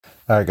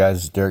All right, guys,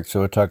 it's Derek. So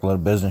we'll talk a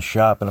little business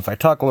shop, and if I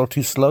talk a little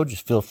too slow,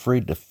 just feel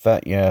free to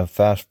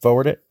fast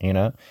forward it.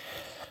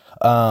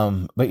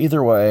 But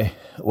either way,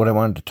 what I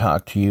wanted to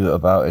talk to you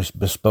about is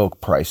bespoke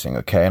pricing,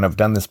 okay? And I've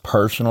done this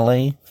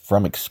personally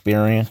from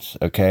experience,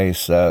 okay?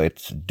 So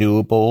it's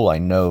doable, I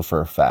know for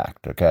a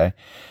fact, okay?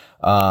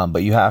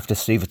 But you have to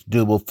see if it's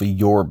doable for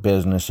your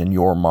business and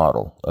your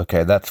model,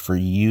 okay? That's for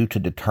you to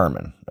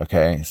determine,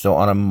 okay? So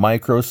on a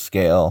micro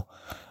scale,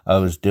 I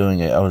was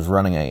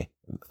running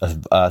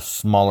a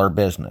smaller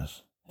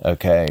business,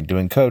 okay,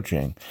 doing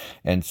coaching.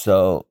 And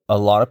so a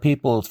lot of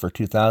people, it's for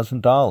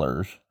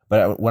 $2,000.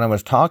 But when I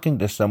was talking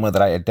to someone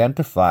that I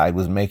identified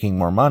was making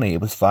more money, it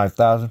was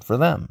 $5,000 for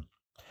them.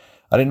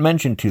 I didn't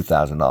mention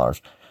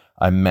 $2,000.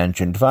 I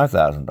mentioned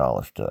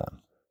 $5,000 to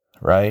them,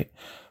 right?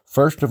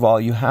 First of all,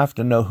 you have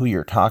to know who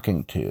you're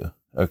talking to.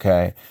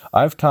 Okay.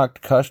 I've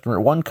talked to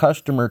one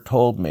customer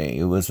told me,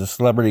 it was a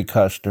celebrity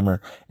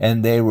customer,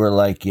 and they were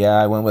like, yeah,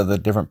 I went with a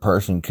different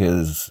person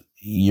because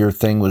your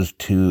thing was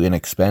too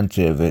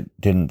inexpensive. It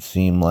didn't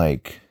seem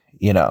like,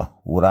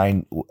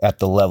 at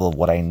the level of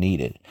what I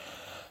needed.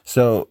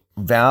 So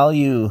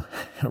value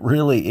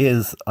really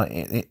is,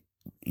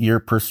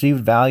 your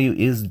perceived value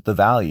is the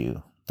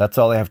value. That's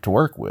all they have to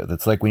work with.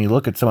 It's like when you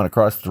look at someone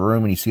across the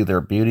room and you see their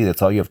beauty,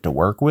 that's all you have to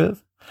work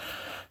with.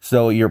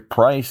 So your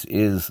price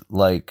is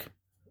like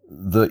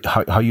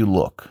how you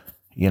look,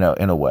 in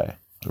a way,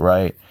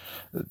 right?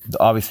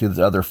 Obviously, there's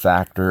other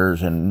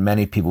factors, and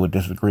many people would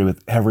disagree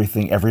with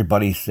everything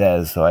everybody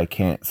says, so I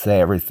can't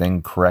say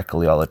everything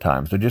correctly all the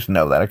time. So just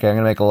know that, okay? I'm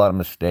going to make a lot of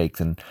mistakes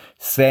in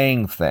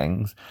saying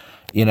things,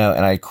 and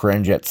I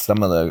cringe at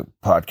some of the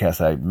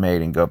podcasts I've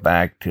made and go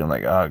back to, I'm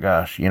like, oh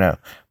gosh,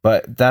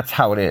 but that's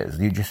how it is.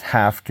 You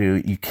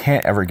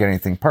can't ever get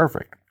anything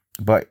perfect.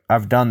 But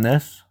I've done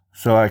this,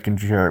 so I can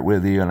share it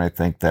with you, and I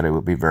think that it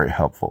would be very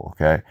helpful,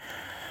 okay?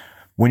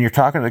 When you're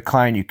talking to the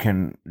client, you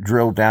can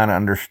drill down and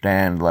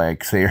understand,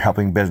 like, say you're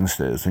helping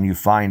businesses, and you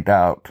find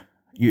out,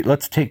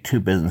 let's take two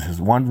businesses.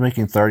 One's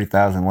making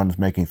 $30,000, one's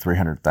making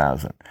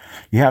 $300,000.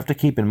 You have to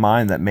keep in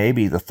mind that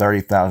maybe the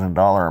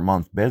 $30,000 a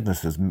month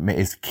business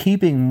is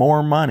keeping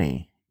more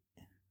money,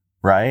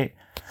 right?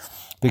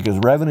 Because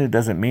revenue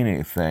doesn't mean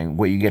anything.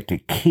 What you get to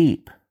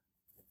keep,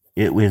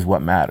 it is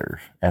what matters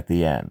at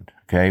the end.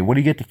 Okay, what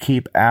do you get to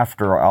keep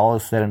after all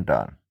is said and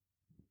done,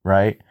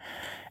 right?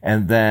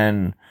 And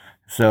then,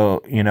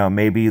 so,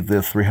 maybe the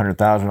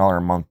 $300,000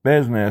 a month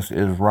business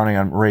is running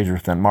on razor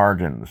thin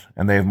margins,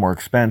 and they have more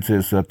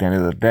expenses. So at the end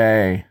of the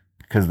day,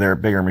 because they're a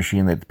bigger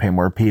machine, they have to pay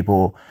more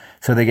people.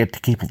 So they have to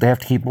keep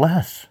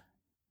less,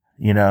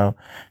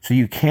 So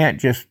you can't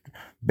just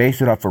base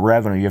it off of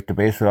revenue. You have to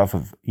base it off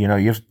of, you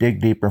have to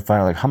dig deeper and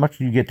find out, like, how much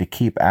do you get to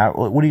keep out?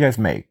 What do you guys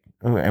make?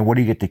 And what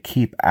do you get to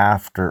keep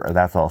after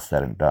that's all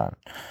said and done?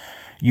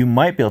 You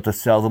might be able to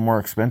sell the more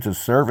expensive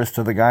service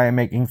to the guy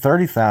making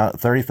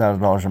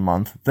 $30,000 a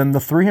month than the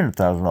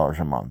 $300,000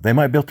 a month. They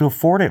might be able to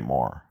afford it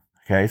more.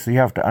 Okay, so you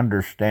have to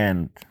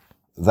understand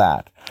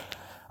that.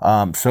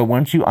 So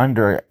once you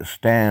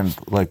understand,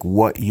 like,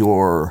 what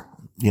your,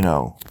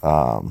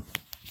 the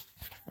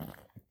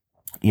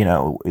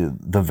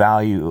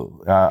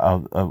value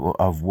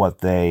of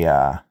what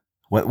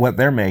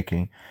they're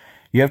making,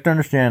 you have to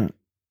understand.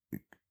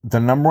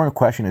 The number one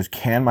question is,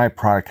 can my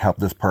product help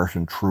this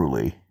person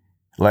truly?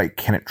 Like,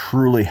 can it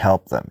truly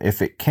help them?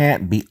 If it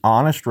can't, be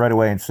honest right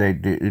away and say,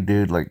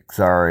 dude, like,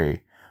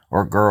 sorry,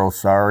 or girl,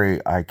 sorry,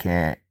 I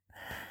can't.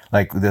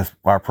 Like,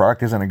 our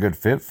product isn't a good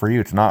fit for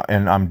you. It's not,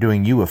 and I'm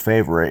doing you a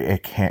favor.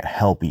 It can't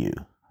help you.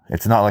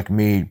 It's not like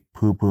me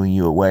poo-pooing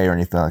you away or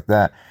anything like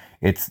that.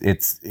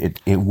 It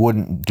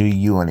wouldn't do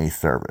you any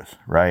service,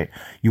 right?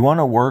 You want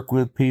to work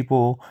with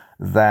people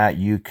that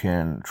you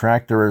can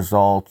track the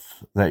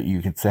results, that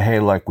you can say, hey,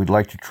 like, we'd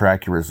like to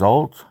track your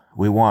results.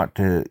 We want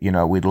to,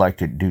 we'd like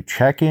to do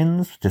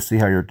check-ins to see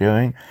how you're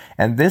doing.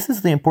 And this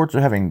is the importance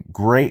of having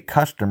great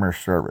customer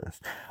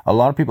service. A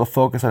lot of people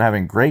focus on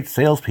having great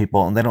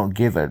salespeople, and they don't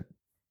give a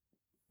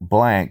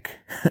blank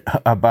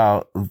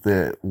about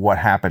what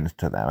happens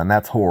to them. And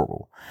that's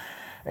horrible.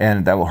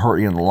 And that will hurt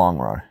you in the long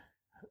run.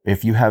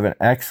 If you have an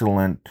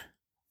excellent,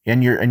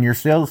 and your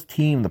sales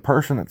team, the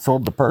person that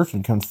sold the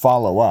person can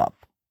follow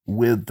up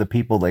with the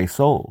people they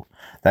sold.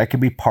 That could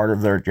be part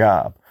of their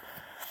job.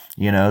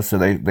 So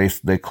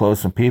they close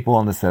some people,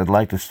 and they said, I'd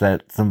like to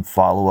set some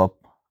follow-up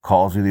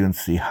calls with you and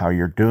see how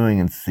you're doing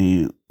and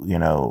see,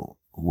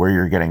 where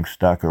you're getting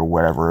stuck or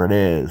whatever it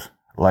is,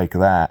 like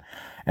that,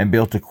 and be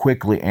able to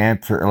quickly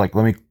answer, like,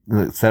 let me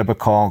set up a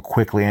call and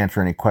quickly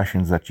answer any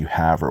questions that you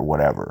have or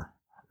whatever,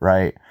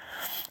 right?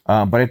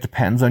 But it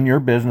depends on your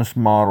business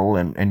model,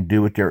 and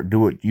do what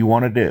you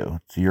want to do.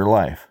 It's your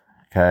life,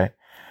 okay?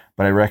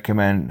 But I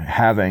recommend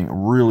having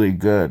really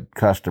good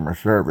customer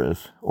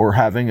service, or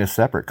having a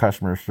separate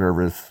customer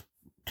service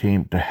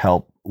team to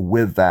help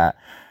with that,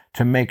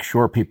 to make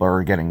sure people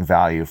are getting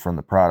value from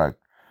the product.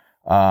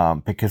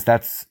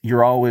 Because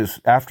you're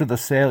always, after the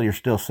sale, you're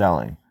still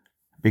selling,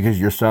 because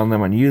you're selling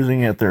them and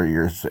using it.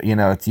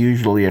 It's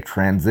usually a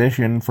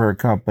transition for a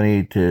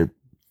company to,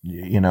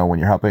 when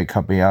you're helping a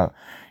company out,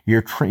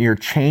 You're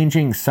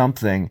changing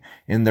something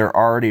in their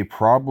already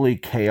probably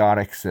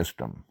chaotic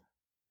system.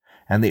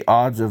 And the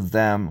odds of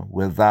them,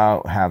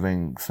 without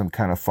having some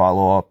kind of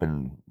follow-up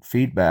and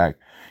feedback,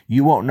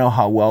 you won't know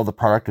how well the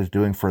product is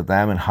doing for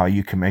them and how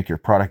you can make your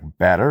product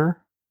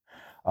better.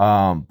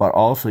 But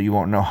also you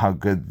won't know how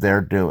good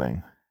they're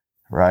doing,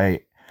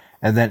 right?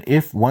 And then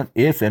if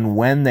and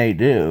when they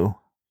do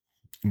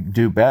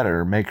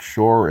better, make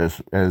sure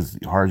as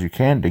hard as you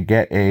can to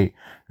get a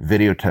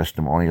video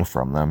testimonial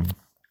from them.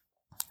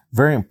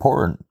 Very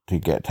important to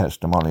get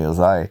testimonials.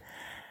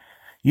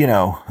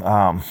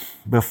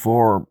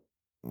 Before,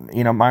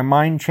 my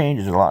mind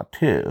changes a lot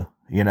too,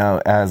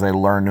 as I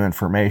learn new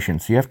information.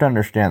 So you have to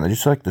understand that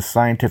just like the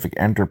scientific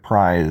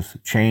enterprise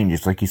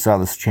changes, like you saw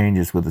this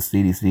changes with the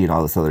CDC and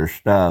all this other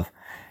stuff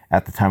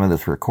at the time of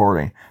this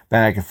recording,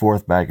 back and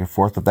forth.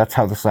 But that's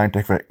how the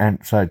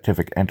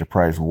scientific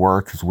enterprise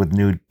works. With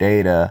new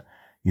data,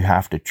 you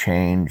have to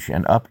change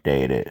and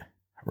update it,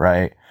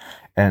 right?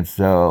 And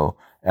so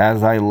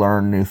as I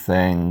learn new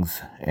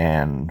things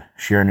and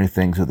share new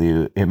things with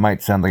you, it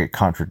might sound like it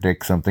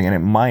contradicts something, and it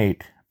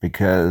might,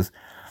 because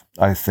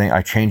I think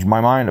I changed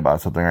my mind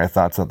about something, or I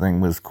thought something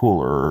was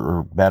cooler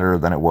or better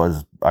than it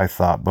was I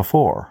thought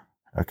before.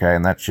 Okay,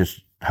 and that's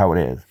just how it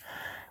is.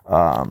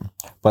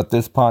 But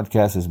this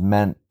podcast is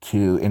meant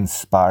to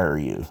inspire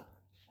you.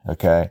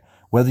 Okay,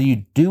 whether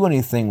you do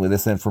anything with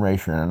this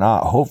information or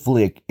not,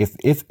 hopefully,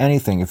 if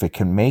anything, if it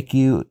can make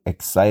you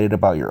excited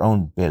about your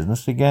own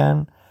business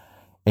again,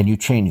 and you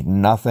change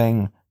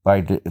nothing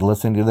by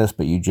listening to this,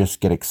 but you just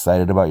get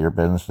excited about your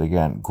business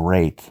again,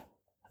 great.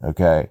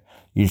 Okay.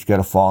 You just got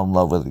to fall in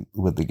love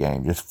with the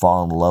game. Just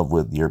fall in love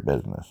with your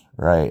business,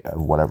 right?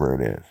 Whatever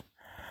it is.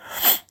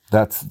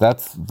 That's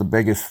the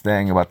biggest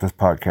thing about this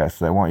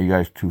podcast. I want you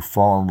guys to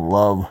fall in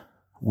love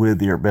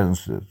with your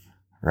businesses,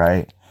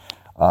 right?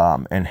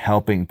 And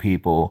helping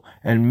people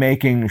and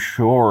making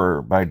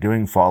sure by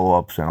doing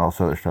follow-ups and all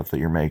this other stuff that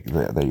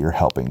you're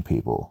helping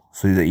people,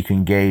 so that you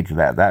can gauge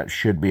that. That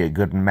should be a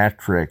good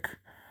metric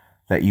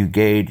that you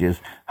gauge,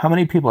 is how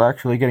many people are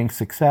actually getting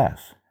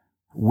success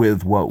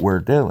with what we're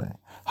doing.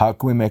 How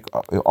can we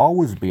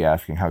always be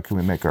asking, how can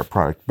we make our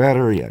product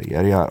better? Yada,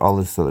 yada, yada, all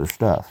this other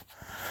stuff.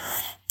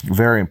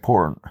 Very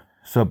important.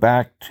 So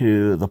back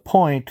to the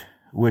point,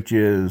 which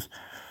is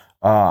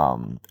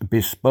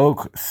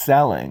bespoke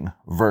selling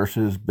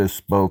versus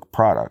bespoke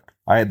product.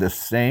 I had the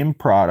same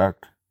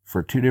product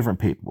for two different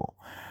people.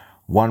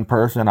 One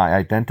person, I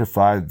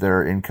identified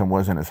their income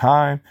wasn't as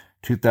high,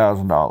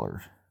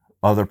 $2,000.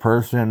 Other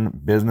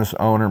person, business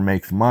owner,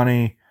 makes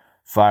money,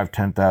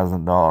 $5,000,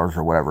 $10,000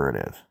 or whatever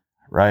it is,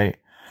 right?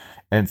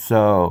 And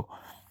so,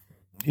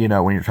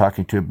 when you're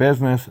talking to a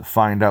business,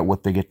 find out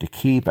what they get to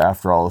keep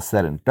after all is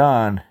said and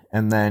done,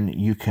 and then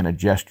you can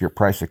adjust your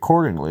price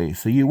accordingly.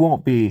 So you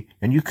won't be,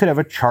 and you could have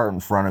a chart in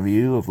front of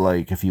you of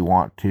like, if you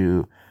want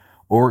to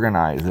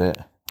organize it,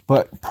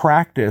 but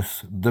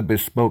practice the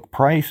bespoke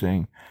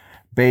pricing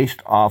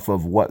based off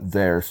of what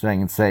they're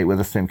saying, and say it with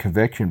the same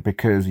conviction,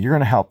 because you're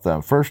going to help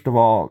them. First of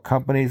all,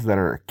 companies that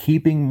are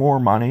keeping more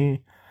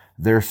money,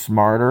 they're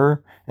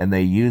smarter and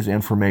they use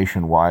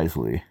information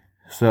wisely.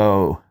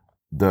 So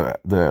the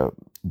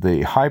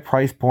high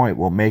price point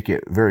will make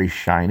it very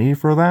shiny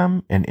for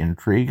them and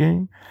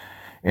intriguing.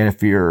 And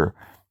if you're,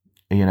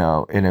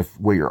 and if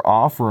what you're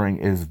offering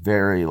is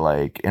very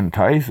like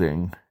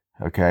enticing,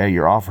 okay,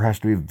 your offer has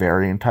to be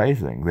very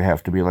enticing. They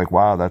have to be like,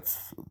 wow,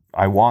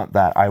 I want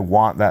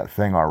that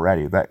thing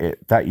already. That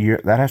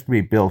has to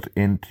be built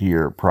into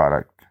your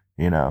product,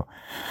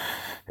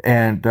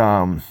 and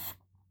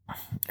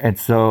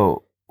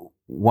so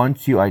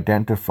once you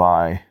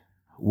identify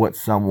what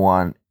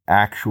someone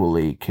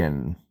actually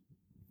can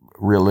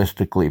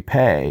realistically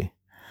pay,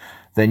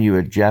 then you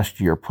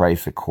adjust your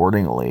price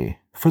accordingly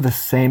for the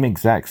same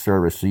exact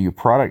service. So you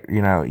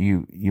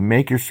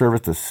make your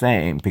service the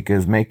same,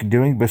 because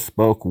doing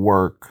bespoke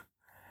work,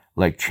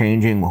 like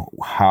changing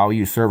how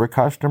you serve a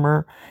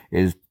customer,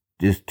 is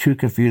too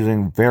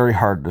confusing, very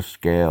hard to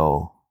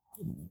scale,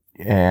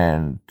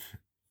 and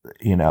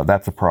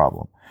that's a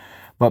problem.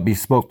 But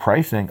bespoke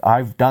pricing,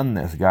 I've done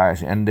this,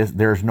 guys, and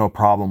there's no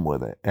problem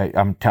with it.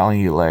 I'm telling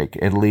you,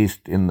 like, at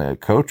least in the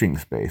coaching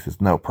space, there's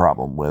no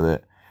problem with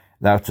it.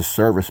 That's a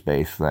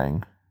service-based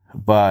thing.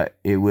 But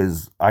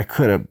I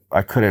could have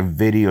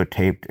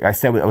videotaped. I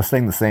was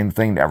saying the same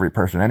thing to every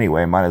person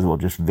anyway. Might as well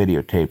just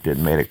videotaped it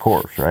and made a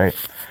course, right?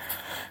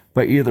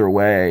 But either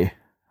way,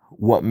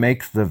 what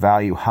makes the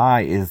value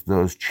high is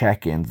those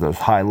check-ins, those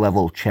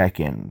high-level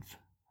check-ins,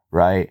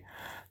 right?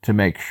 To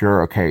make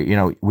sure, okay,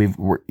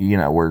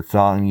 we're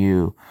selling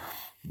you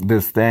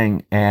this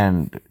thing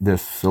and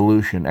this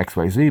solution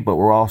XYZ, but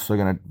we're also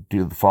going to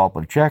do the follow-up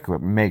and check,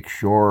 but make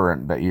sure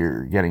that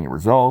you're getting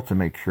results and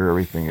make sure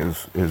everything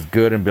is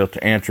good and built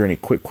to answer any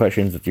quick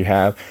questions that you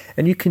have.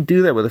 And you can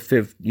do that with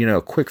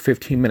a quick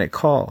 15-minute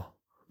call,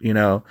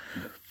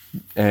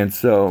 and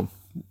so,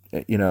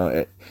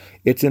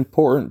 it's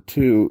important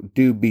to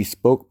do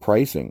bespoke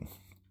pricing,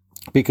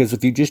 because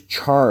if you just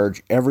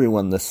charge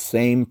everyone the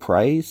same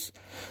price,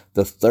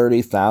 the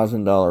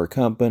 $30,000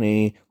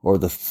 company or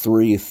the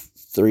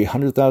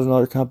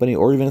 $300,000 company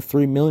or even a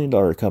 $3 million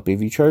company,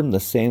 if you charge them the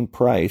same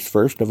price,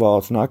 first of all,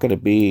 it's not going to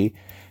be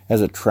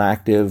as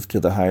attractive to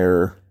the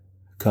higher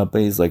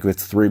companies. Like if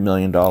it's $3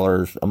 million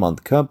a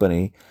month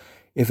company,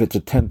 if it's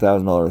a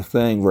 $10,000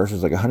 thing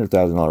versus like a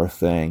 $100,000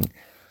 thing,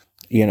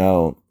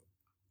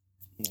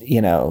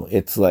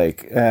 it's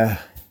like,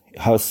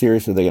 how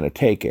serious are they going to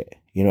take it?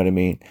 You know what I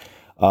mean?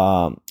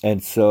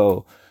 And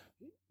so,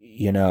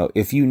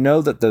 if you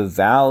know that the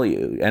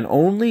value, and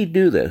only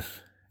do this,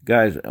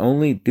 guys,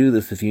 only do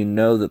this if you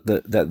know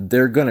that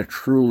they're going to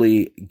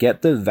truly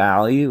get the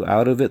value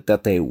out of it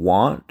that they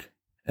want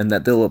and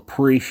that they'll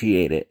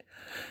appreciate it.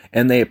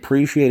 And they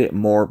appreciate it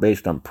more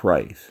based on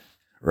price,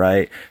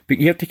 right? But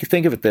you have to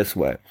think of it this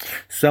way.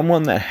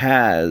 Someone that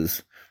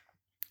has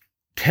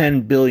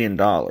 $10 billion,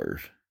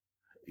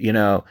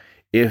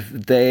 if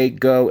they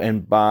go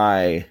and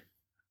buy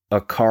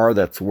a car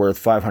that's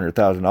worth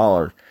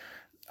 $500,000,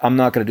 I'm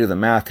not going to do the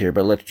math here,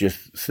 but let's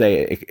just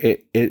say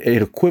it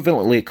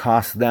equivalently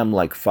costs them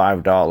like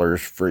 $5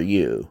 for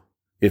you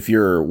if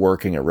you're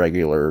working a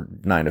regular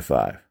 9 to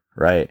 5,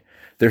 right?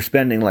 They're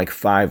spending like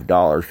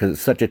 $5 because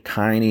it's such a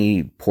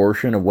tiny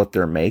portion of what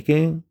they're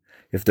making.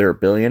 If they're a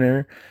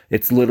billionaire,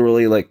 it's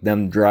literally like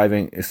them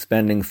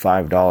spending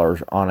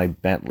 $5 on a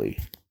Bentley.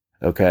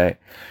 Okay.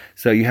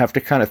 So you have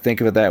to kind of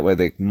think of it that way.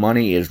 Like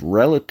money is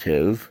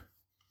relative.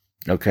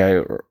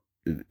 Okay.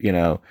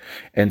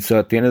 And so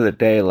at the end of the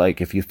day, like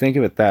if you think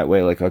of it that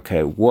way, like,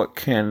 okay,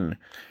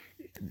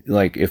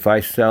 if I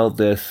sell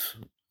this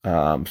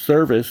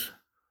service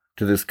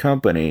to this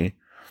company,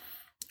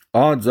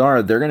 odds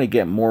are they're going to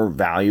get more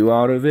value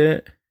out of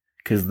it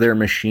because their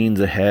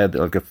machine's ahead.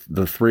 Like if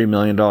the $3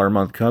 million a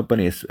month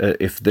company,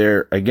 if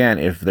their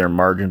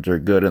margins are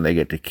good and they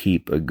get to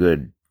keep a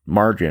good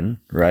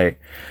margin, right?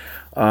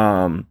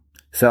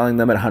 Selling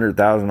them at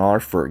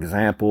 $100,000, for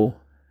example,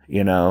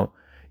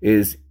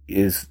 is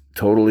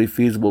totally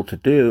feasible to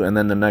do. And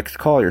then the next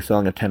call, you're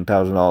selling a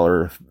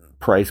 $10,000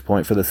 price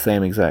point for the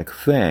same exact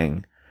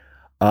thing.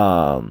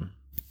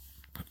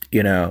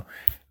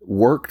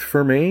 Worked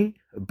for me,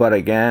 but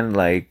again,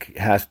 like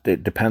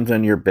it depends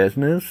on your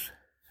business.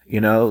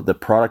 The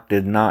product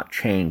did not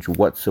change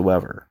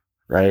whatsoever,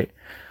 right?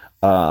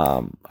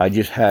 I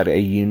just had a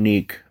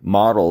unique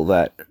model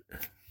that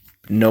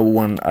no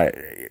one, I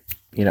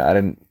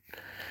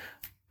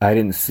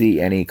didn't see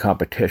any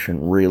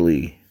competition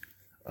really,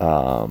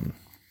 and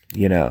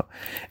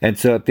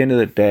so at the end of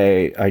the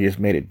day, I just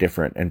made it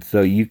different. And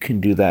so you can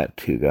do that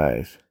too,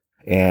 guys.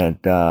 And,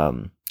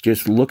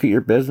 just look at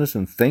your business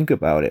and think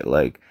about it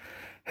like,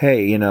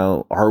 hey,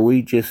 are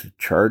we just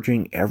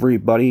charging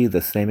everybody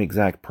the same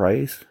exact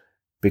price?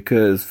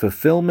 Because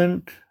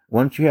fulfillment,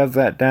 once you have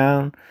that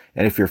down,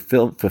 and if your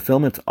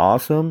fulfillment's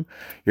awesome,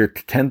 your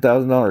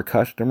 $10,000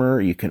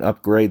 customer, you can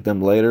upgrade them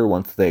later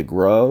once they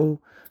grow.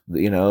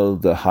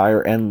 The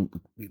higher end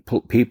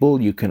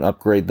people, you can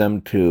upgrade them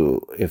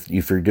to, if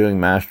you're doing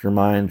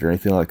masterminds or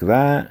anything like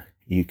that,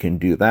 you can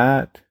do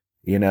that,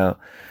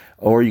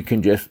 or you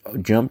can just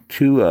jump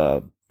to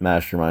a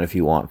mastermind if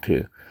you want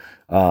to.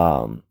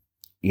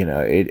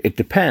 It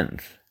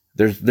depends.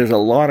 There's a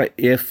lot of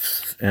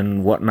ifs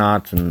and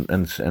whatnots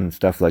and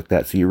stuff like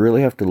that. So you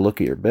really have to look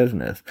at your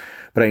business.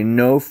 But I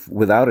know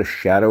without a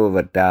shadow of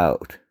a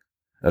doubt,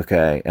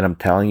 okay, and I'm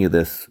telling you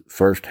this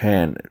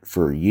firsthand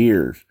for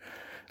years,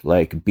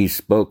 like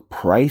bespoke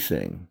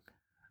pricing,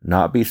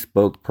 not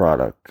bespoke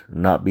product,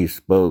 not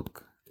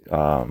bespoke,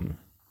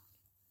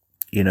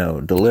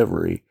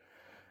 delivery.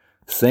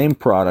 Same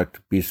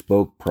product,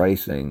 bespoke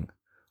pricing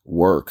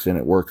works, and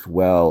it works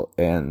well.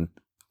 And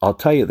I'll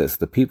tell you this,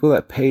 the people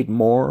that paid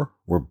more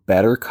were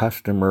better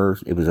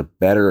customers. It was a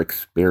better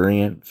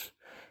experience,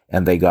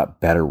 and they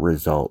got better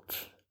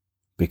results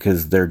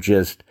because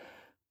it's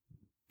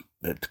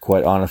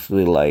quite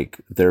honestly,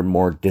 like they're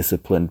more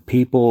disciplined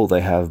people.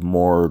 They have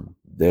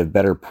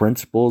better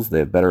principles. They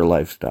have better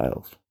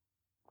lifestyles.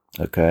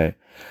 Okay.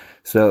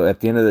 So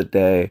at the end of the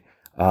day,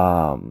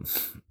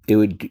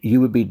 you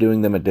would be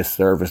doing them a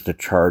disservice to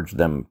charge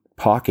them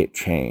pocket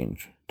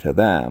change to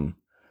them.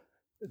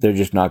 They're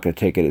just not going to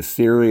take it as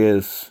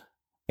serious,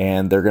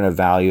 and they're going to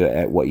value it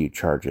at what you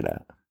charge it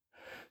at.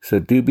 So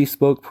do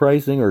bespoke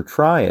pricing or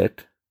try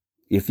it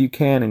if you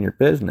can in your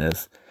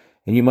business,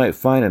 and you might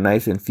find a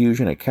nice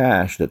infusion of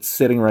cash that's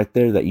sitting right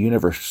there that you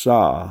never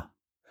saw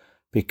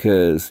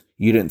because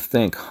you didn't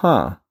think,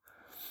 why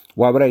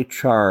would I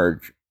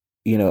charge,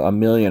 a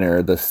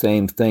millionaire the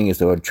same thing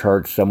as I would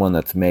charge someone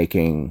that's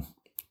making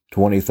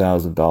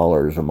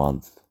 $20,000 a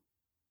month?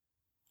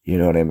 You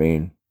know what I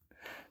mean?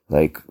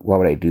 Like, why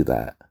would I do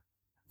that?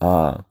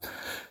 So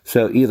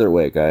either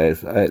way,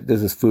 guys,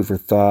 this is food for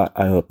thought.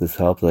 I hope this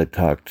helps. I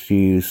talk to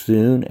you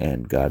soon,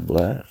 and God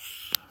bless.